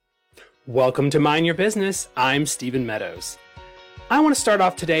Welcome to Mind Your Business. I'm Stephen Meadows. I want to start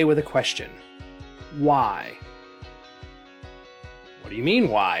off today with a question. Why? What do you mean,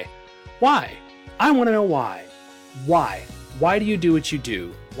 why? Why? I want to know why. Why? Why do you do what you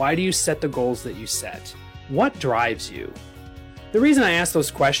do? Why do you set the goals that you set? What drives you? The reason I ask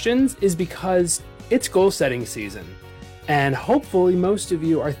those questions is because it's goal setting season. And hopefully most of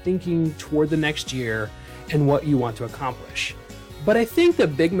you are thinking toward the next year and what you want to accomplish. But I think the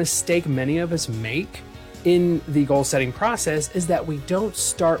big mistake many of us make in the goal setting process is that we don't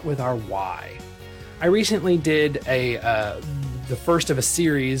start with our why. I recently did the first of a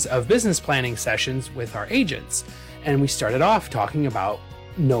series of business planning sessions with our agents, and we started off talking about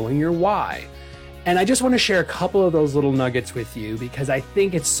knowing your why. And I just want to share a couple of those little nuggets with you because I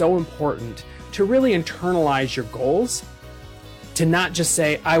think it's so important to really internalize your goals, to not just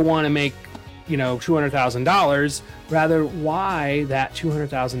say, I want to make $200,000, rather why that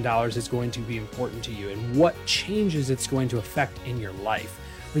 $200,000 is going to be important to you and what changes it's going to affect in your life.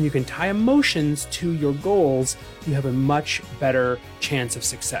 When you can tie emotions to your goals, you have a much better chance of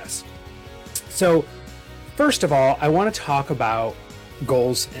success. So first of all, I want to talk about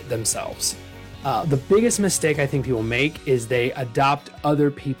goals themselves. The biggest mistake I think people make is they adopt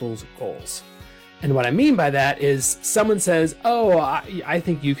other people's goals. And what I mean by that is someone says, oh, I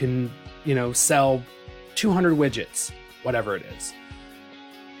think you can sell 200 widgets, whatever it is.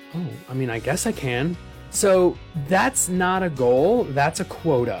 Oh, I guess I can. So that's not a goal, that's a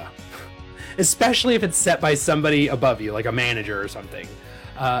quota. Especially if it's set by somebody above you, like a manager or something.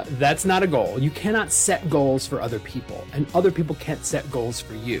 That's not a goal. You cannot set goals for other people, and other people can't set goals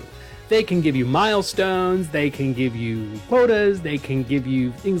for you. They can give you milestones, they can give you quotas, they can give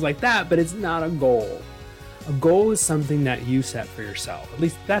you things like that, but it's not a goal. A goal is something that you set for yourself. At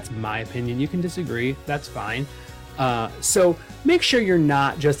least that's my opinion. You can disagree. That's fine. So make sure you're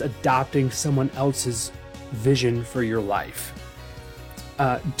not just adopting someone else's vision for your life.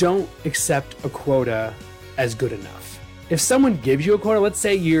 Don't accept a quota as good enough. If someone gives you a quota, let's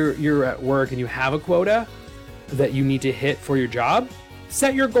say you're at work and you have a quota that you need to hit for your job,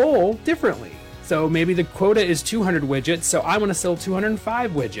 set your goal differently. So maybe the quota is 200 widgets, so I want to sell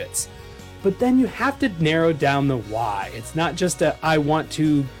 205 widgets. But then you have to narrow down the why. It's not just I want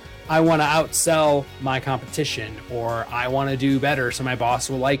to outsell my competition, or I want to do better so my boss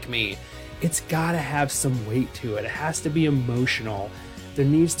will like me. It's got to have some weight to it. It has to be emotional. There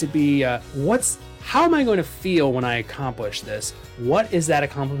needs to be how am I going to feel when I accomplish this? What is that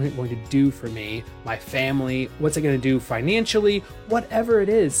accomplishment going to do for me, my family? What's it going to do financially? Whatever it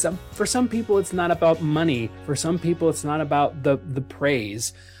is. For some people, it's not about money. For some people, it's not about the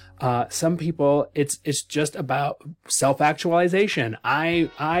praise. Some people, it's just about self-actualization.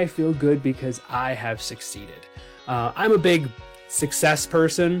 I feel good because I have succeeded. I'm a big success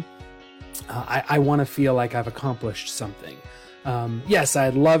person. I want to feel like I've accomplished something. Yes,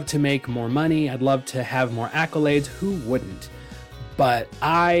 I'd love to make more money. I'd love to have more accolades. Who wouldn't? But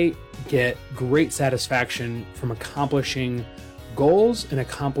I get great satisfaction from accomplishing goals and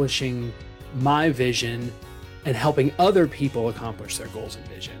accomplishing my vision and helping other people accomplish their goals and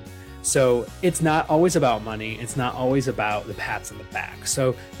vision. So it's not always about money. It's not always about the pats on the back.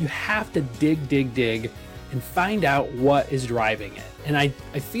 So you have to dig and find out what is driving it. And I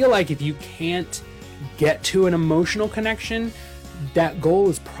feel like if you can't get to an emotional connection, that goal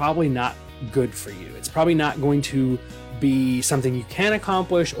is probably not good for you. It's probably not going to be something you can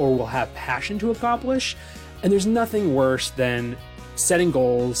accomplish or will have passion to accomplish. And there's nothing worse than setting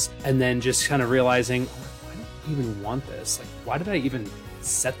goals and then just kind of realizing, I don't even want this. Like, why did I even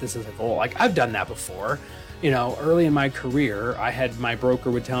set this as a goal? Like, I've done that before. Early in my career, I had my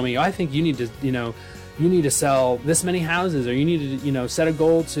broker would tell me, I think you need to sell this many houses, or you need to, set a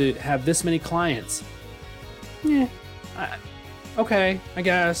goal to have this many clients. Okay, I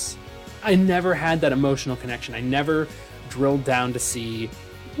guess. I never had that emotional connection. I never drilled down to see,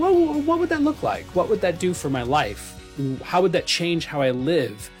 what would that look like? What would that do for my life? How would that change how I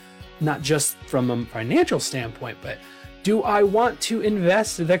live? Not just from a financial standpoint, but do I want to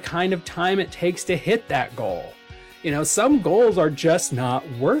invest the kind of time it takes to hit that goal? Some goals are just not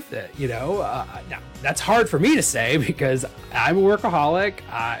worth it. Now that's hard for me to say because I'm a workaholic.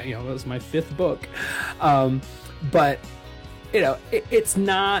 It was my 5th book. But it's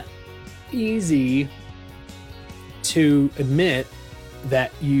not easy to admit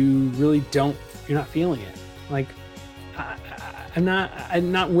that you're not feeling it. Like, I'm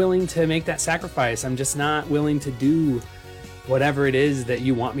not willing to make that sacrifice. I'm just not willing to do whatever it is that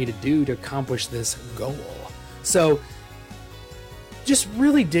you want me to do to accomplish this goal. So just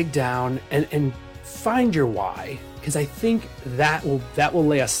really dig down and find your why, because I think that will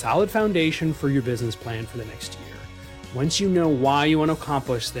lay a solid foundation for your business plan for the next year. Once you know why you want to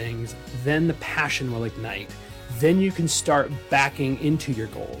accomplish things, then the passion will ignite. Then you can start backing into your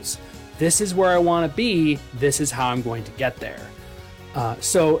goals. This is where I want to be. This is how I'm going to get there.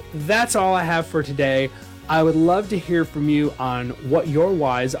 So that's all I have for today. I would love to hear from you on what your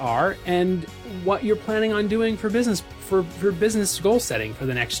whys are and what you're planning on doing for business goal setting for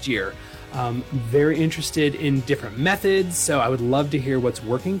the next year. Very interested in different methods, so I would love to hear what's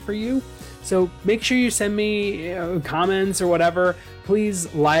working for you. So make sure you send me comments or whatever.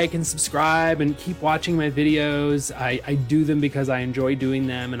 Please like and subscribe and keep watching my videos. I do them because I enjoy doing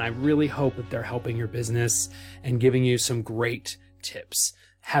them, and I really hope that they're helping your business and giving you some great tips.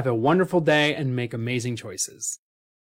 Have a wonderful day and make amazing choices.